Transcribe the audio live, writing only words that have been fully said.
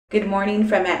Good morning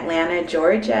from Atlanta,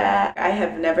 Georgia. I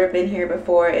have never been here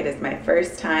before. It is my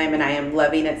first time and I am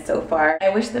loving it so far. I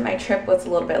wish that my trip was a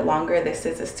little bit longer. This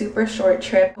is a super short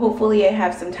trip. Hopefully I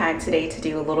have some time today to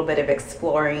do a little bit of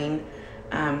exploring.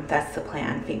 That's the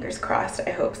plan, fingers crossed. I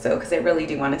hope so, because I really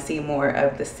do want to see more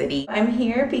of the city. I'm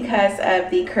here because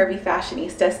of the Curvy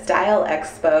Fashionista Style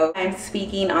Expo. I'm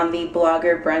speaking on the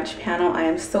blogger brunch panel. I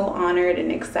am so honored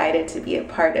and excited to be a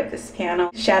part of this panel.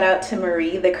 Shout out to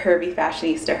Marie, the Curvy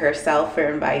Fashionista herself, for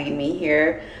inviting me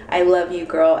here. I love you,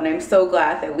 girl, and I'm so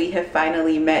glad that we have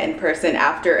finally met in person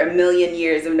after a million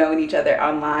years of knowing each other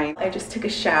online. I just took a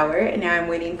shower and now I'm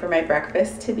waiting for my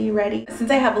breakfast to be ready.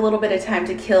 Since I have a little bit of time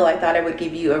to kill, I thought I would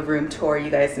give you a room tour.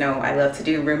 You guys know I love to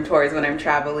do room tours when I'm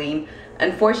traveling.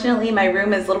 Unfortunately, my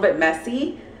room is a little bit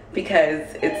messy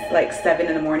because it's like 7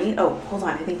 in the morning. Oh, hold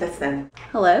on, I think that's them.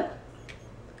 Hello?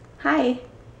 Hi.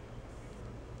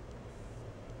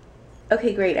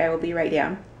 Okay, great, I will be right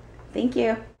down. Thank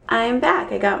you. I'm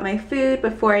back. I got my food.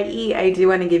 Before I eat, I do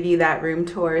want to give you that room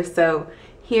tour. So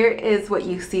here is what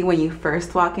you see when you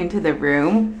first walk into the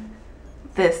room.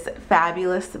 This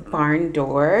fabulous barn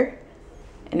door.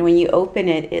 And when you open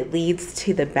it, it leads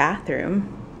to the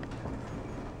bathroom.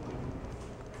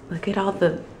 Look at all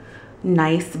the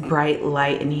nice bright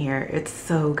light in here. It's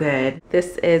so good.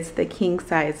 This is the king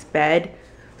size bed.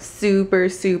 Super,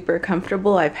 super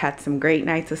comfortable. I've had some great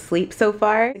nights of sleep so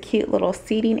far. A cute little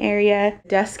seating area,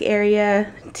 desk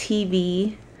area,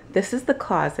 TV. This is the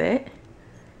closet.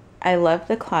 I love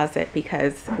the closet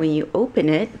because when you open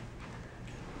it,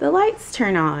 the lights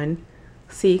turn on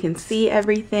so you can see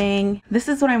everything. This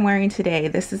is what I'm wearing today.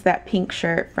 This is that pink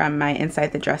shirt from my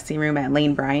Inside the Dressing Room at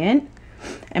Lane Bryant.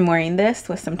 I'm wearing this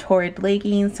with some Torrid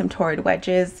leggings, some Torrid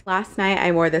wedges. Last night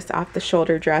I wore this off the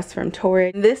shoulder dress from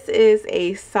Torrid. This is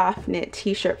a soft knit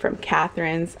t-shirt from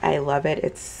Catherine's. I love it.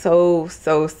 It's so,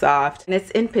 so soft. And it's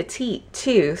in petite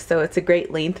too, so it's a great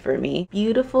length for me.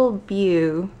 Beautiful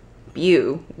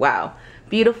wow.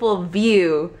 Beautiful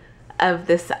view of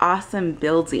this awesome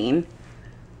building.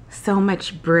 So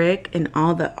much brick and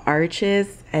all the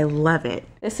arches. I love it.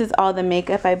 This is all the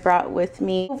makeup I brought with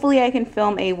me. Hopefully I can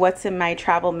film a what's in my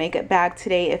travel makeup bag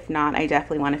today. If not, I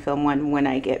definitely want to film one when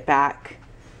I get back.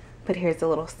 But here's a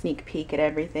little sneak peek at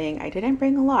everything. I didn't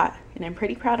bring a lot and I'm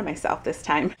pretty proud of myself this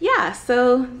time. Yeah,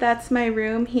 so that's my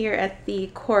room here at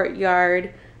the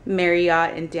Courtyard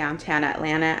Marriott in downtown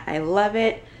Atlanta. I love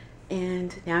it.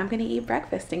 And now I'm gonna eat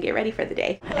breakfast and get ready for the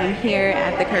day. I'm here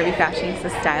at the Curvy Fashionista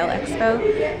Style Expo.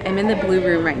 I'm in the blue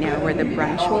room right now where the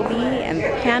brunch will be and the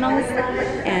panels,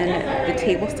 and the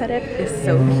table setup is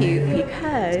so cute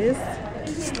because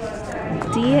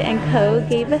Dia and Co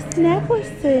gave us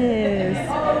necklaces.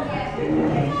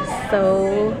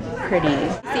 So pretty.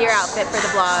 See your outfit for the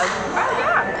vlog.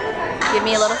 Give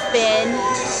me a little spin.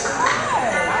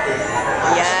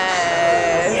 Yes.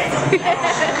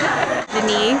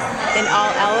 Denise in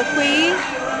all eloquy.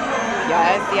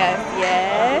 Yes, yes,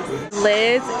 yes.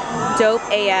 Liz, dope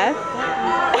AF.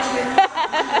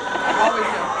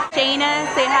 Shayna,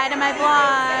 say hi to my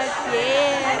vlog.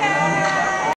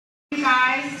 Yeah. You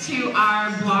guys to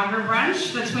our blogger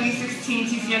brunch, the 2016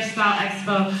 TCF Style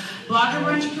Expo blogger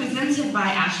brunch presented by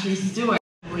Ashley Stewart.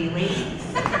 Ladies.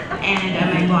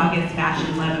 And my blog is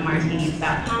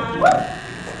fashionloveandmartinis.com.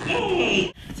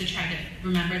 Yay! So try to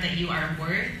remember that you are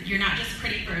you're not just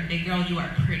pretty for a big girl, you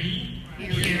are pretty.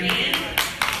 Period.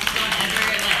 Don't ever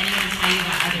let anyone tell you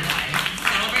that otherwise.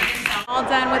 Celebrate yourself. All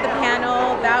done with the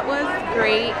panel. That was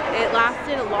great. It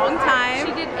lasted a long time.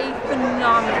 She did a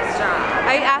phenomenal job.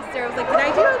 I asked her, I was like, did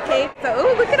I do okay? So,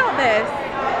 oh, look at all this.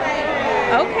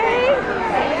 Okay.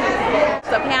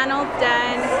 So panel's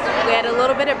done. We had a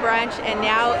little bit of brunch and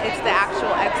now it's the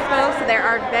actual expo. So there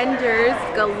are vendors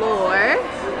galore.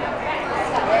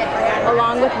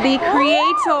 Along with the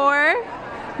creator,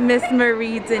 Miss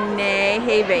Marie Dene.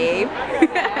 Hey, babe.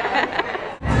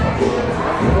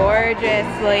 Gorgeous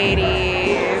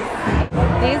ladies.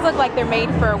 These look like they're made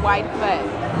for a wide foot.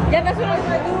 Yeah, that's what I was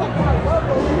like.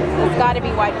 It's got to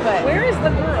be wide foot. Where is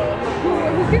the girl?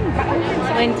 Who can buy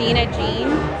Lindina Jean.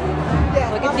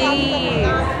 Look at these.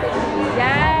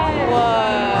 Yes. Whoa.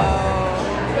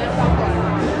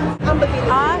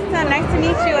 Awesome. Nice to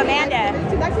meet you, Amanda.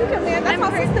 Nice to meet you, Amanda. That's my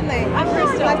sister's name. I'm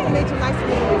Crystal. Nice to meet you. Nice to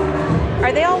meet you.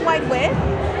 Are they all white width?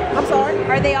 I'm sorry?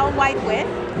 Are they all white width?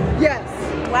 Yes.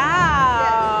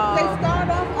 Wow. Yes. They start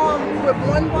off with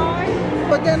one line,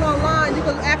 but then online you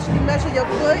can actually measure your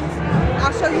foot.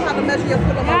 I'll show you how to measure your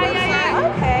foot on my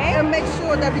website. Okay. And make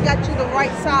sure that we got you the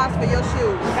right size for your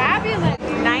shoes. Fabulous.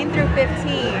 9 through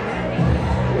 15.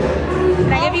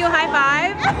 Can I give you a high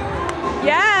five?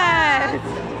 Yes.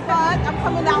 but I'm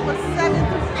coming out with 7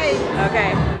 through 8.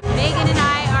 Okay. Megan and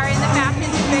I are in the Fashion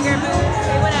to Bigger booth.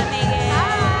 Say what up, Megan.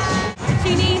 Hi.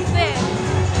 She needs this.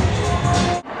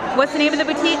 What's the name of the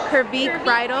boutique? Curvique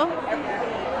Bridal.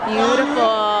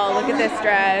 Beautiful. Look at this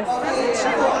dress.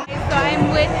 So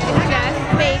I'm with Jess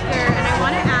Baker, and I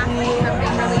want to ask you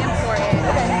something really important.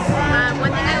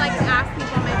 One thing I like to ask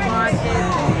people on my blog is,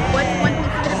 what's one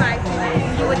piece of advice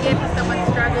you would give to someone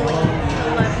struggling to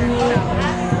love themselves?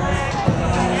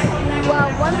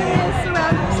 Well, one thing is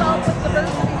surround yourself with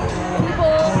diversity.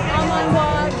 People, online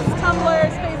blogs, Tumblrs,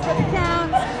 Facebook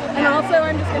accounts, and also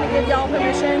I'm just going to give y'all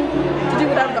permission to do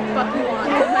whatever the fuck you want.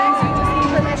 Sometimes you just need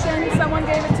permission. Someone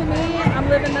gave it to me. I'm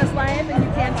living this life and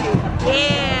you can too.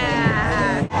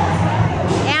 Yeah!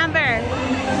 Amber!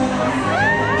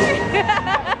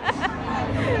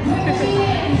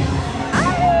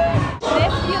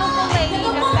 This beautiful lady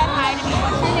just said hi to me.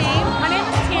 What's your name? My name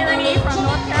is Tierney from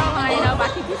North Carolina,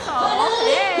 Waikiki Soul.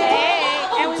 Hey!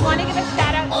 And we want to give a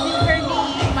shout out to her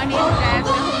niece. My name is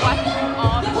Jasmine, who's watching from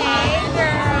all the Hey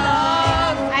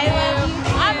girls! I love you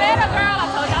too. I met a girl. I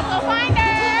told y'all to go find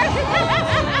her.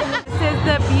 This is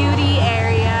the beauty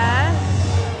area.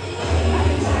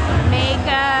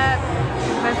 Makeup,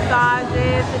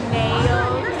 massages,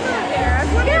 nails.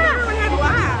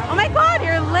 Yeah. Oh my god,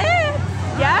 you're lit!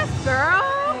 Yes, girl!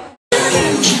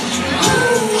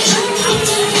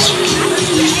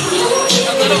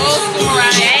 A little old school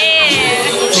around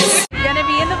here. Gonna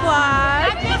be in the vlog. I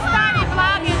just started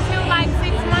vlogging too, like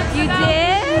 6 months You ago.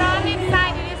 did? So I'm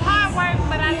excited. It's hard work,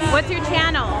 but I love What's it. your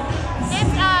channel?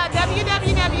 It's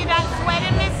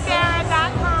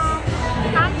www.sweatandmissfarrah.com.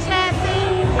 I'm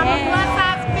Chessie. I'm a plus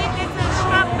size fitness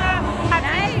instructor. I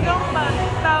teach Zumba.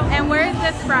 So And where is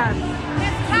this from?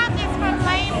 this top is from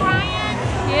Lane Bryant.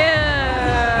 The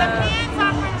Yeah. pants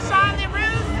are from Charlotte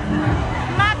Russe.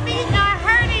 My feet are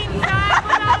hurting, so I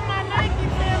put on my Nike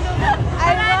sandals.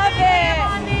 I But love did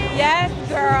them on it. these. Yes,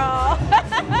 girl.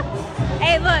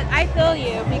 Hey, look, I feel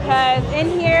you because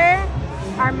in here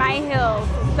are my hills.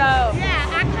 So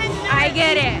Yeah, I couldn't do I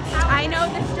get it. I know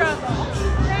the struggle.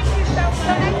 Thank you so much.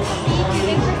 So nice to meet you.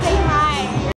 Thanks for saying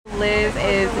hi. Liz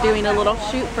is doing a little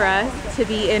shoot for us to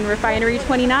be in Refinery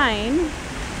 29.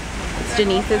 It's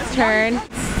Janice's turn.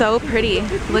 So pretty.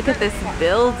 Look at this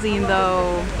building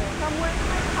though.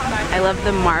 I love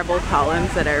the marble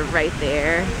columns that are right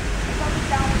there.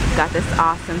 Got this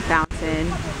awesome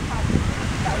fountain.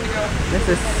 This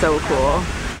is so cool.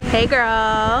 Hey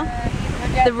girl.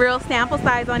 The real sample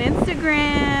size on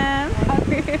Instagram.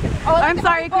 Oh, I'm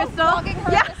sorry, Crystal.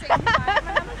 Yeah.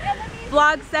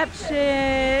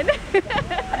 Vlogception.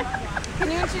 Can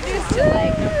you introduce to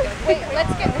like, wait,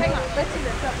 hang on, let's do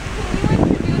this. So, can you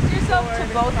introduce yourself to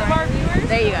both of our viewers?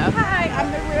 There you go. Hi, I'm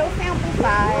the real sample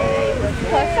size.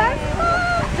 Plus size?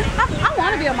 I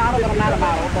want to be a model, but I'm not a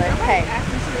model. But hey.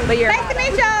 But you're Nice to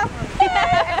meet y'all.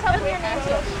 Tell them your name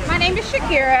too. My name is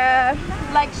Shakira.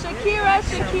 Like Shakira.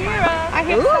 I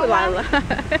hear Ooh, la la.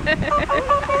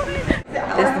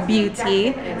 This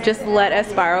beauty just let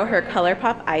us borrow her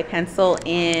ColourPop eye pencil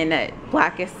in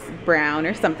blackest brown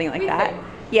or something like that.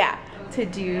 Yeah, to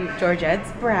do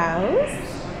Georgette's brows.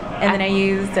 And then I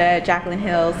used Jaclyn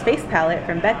Hill's face palette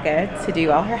from Becca to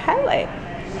do all her highlight.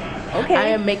 Okay. I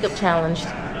am makeup challenged.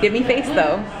 Give me face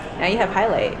though. Now you have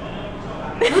highlight.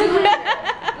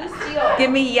 Blue steel.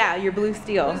 Give me, yeah, your blue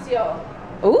steel. Blue steel.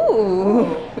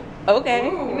 Ooh.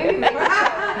 Okay.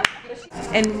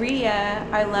 And Rhea,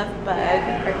 our love bug,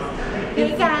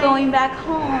 is going back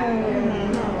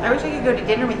home. I wish I could go to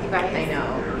dinner with you guys. I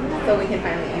know. So we can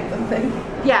finally eat something.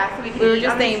 Yeah, so we can We were eat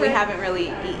just on the saying we trip. haven't really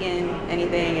eaten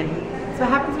anything and... So what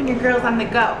happens when your girl's on the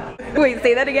go? Wait,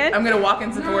 say that again? I'm gonna walk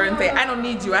in Sephora and say, I don't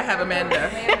need you, I have Amanda.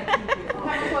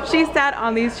 She sat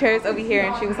on these chairs over here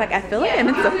and she was like, I feel like I'm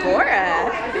in Sephora.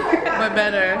 But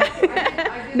better.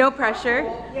 No pressure.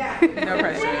 No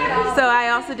pressure. So I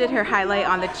also did her highlight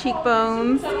on the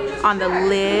cheekbones, on the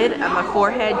lid, on the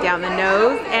forehead, down the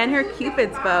nose, and her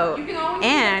Cupid's bow.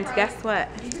 And guess what?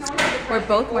 We're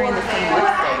both wearing the same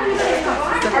lipstick.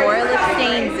 Sephora Lip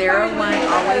Stain 01,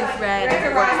 always red,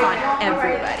 works on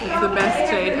everybody. It's the best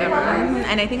shade ever.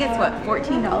 And I think it's what,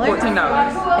 $14?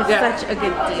 $14. It's Yeah. such a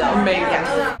good deal. Amazing.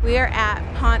 Yes. We are at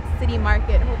Ponce City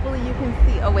Market. Hopefully you can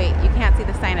see, oh wait, you can't see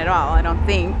the sign at all, I don't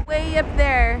think. Way up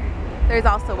there, there's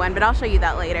also one, but I'll show you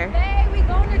that later. Hey, we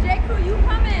going to J. Crew, you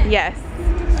coming? Yes.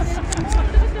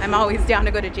 I'm always down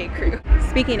to go to J. Crew.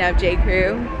 Speaking of J.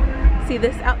 Crew, see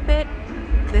this outfit?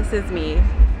 This is me.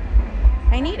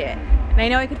 I need it. And I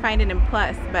know I could find it in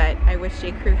Plus, but I wish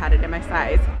J. Crew had it in my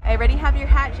size. I already have your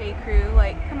hat, J. Crew.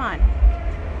 Like, come on.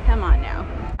 Come on now.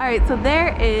 All right, so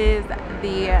there is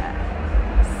the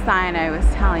sign I was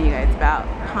telling you guys about,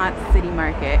 Haunt City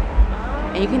Market.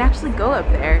 And you can actually go up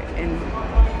there and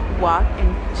walk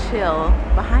and chill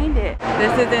behind it.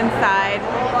 This is inside.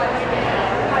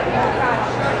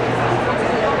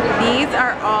 These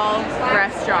are all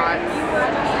restaurants.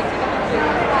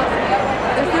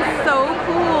 This is so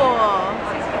cool.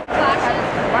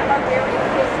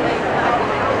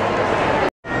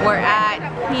 We're at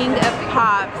King of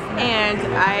Pops and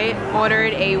I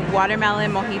ordered a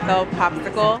watermelon mojito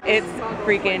popsicle. It's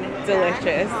freaking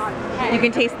delicious. You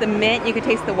can taste the mint, you can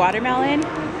taste the watermelon.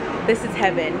 This is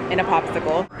heaven in a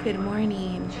popsicle. Good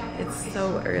morning. It's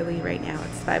so early right now.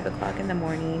 It's 5 o'clock in the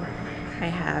morning. I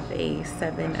have a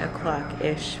 7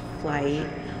 o'clock-ish flight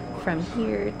from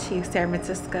here to San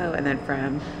Francisco and then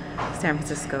from San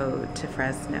Francisco to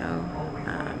Fresno.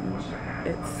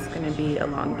 It's gonna be a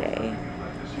long day.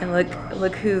 And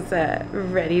look who's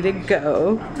ready to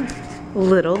go.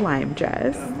 Little Lime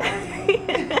Dress.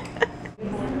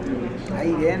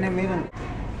 Ahí viene, miren.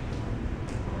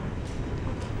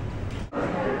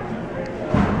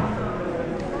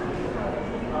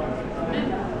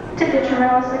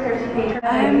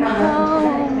 I'm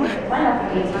home.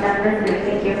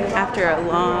 After a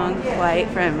long flight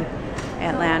from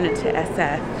Atlanta to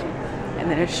SF and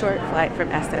then a short flight from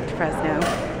SF to Fresno,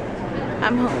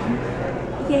 I'm home.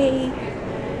 Yay!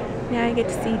 Now I get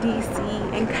to see DC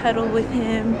and cuddle with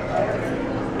him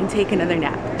and take another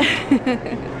nap.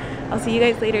 I'll see you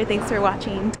guys later. Thanks for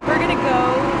watching. We're gonna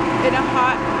go in a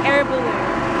hot air balloon.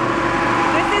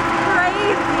 This is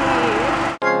crazy!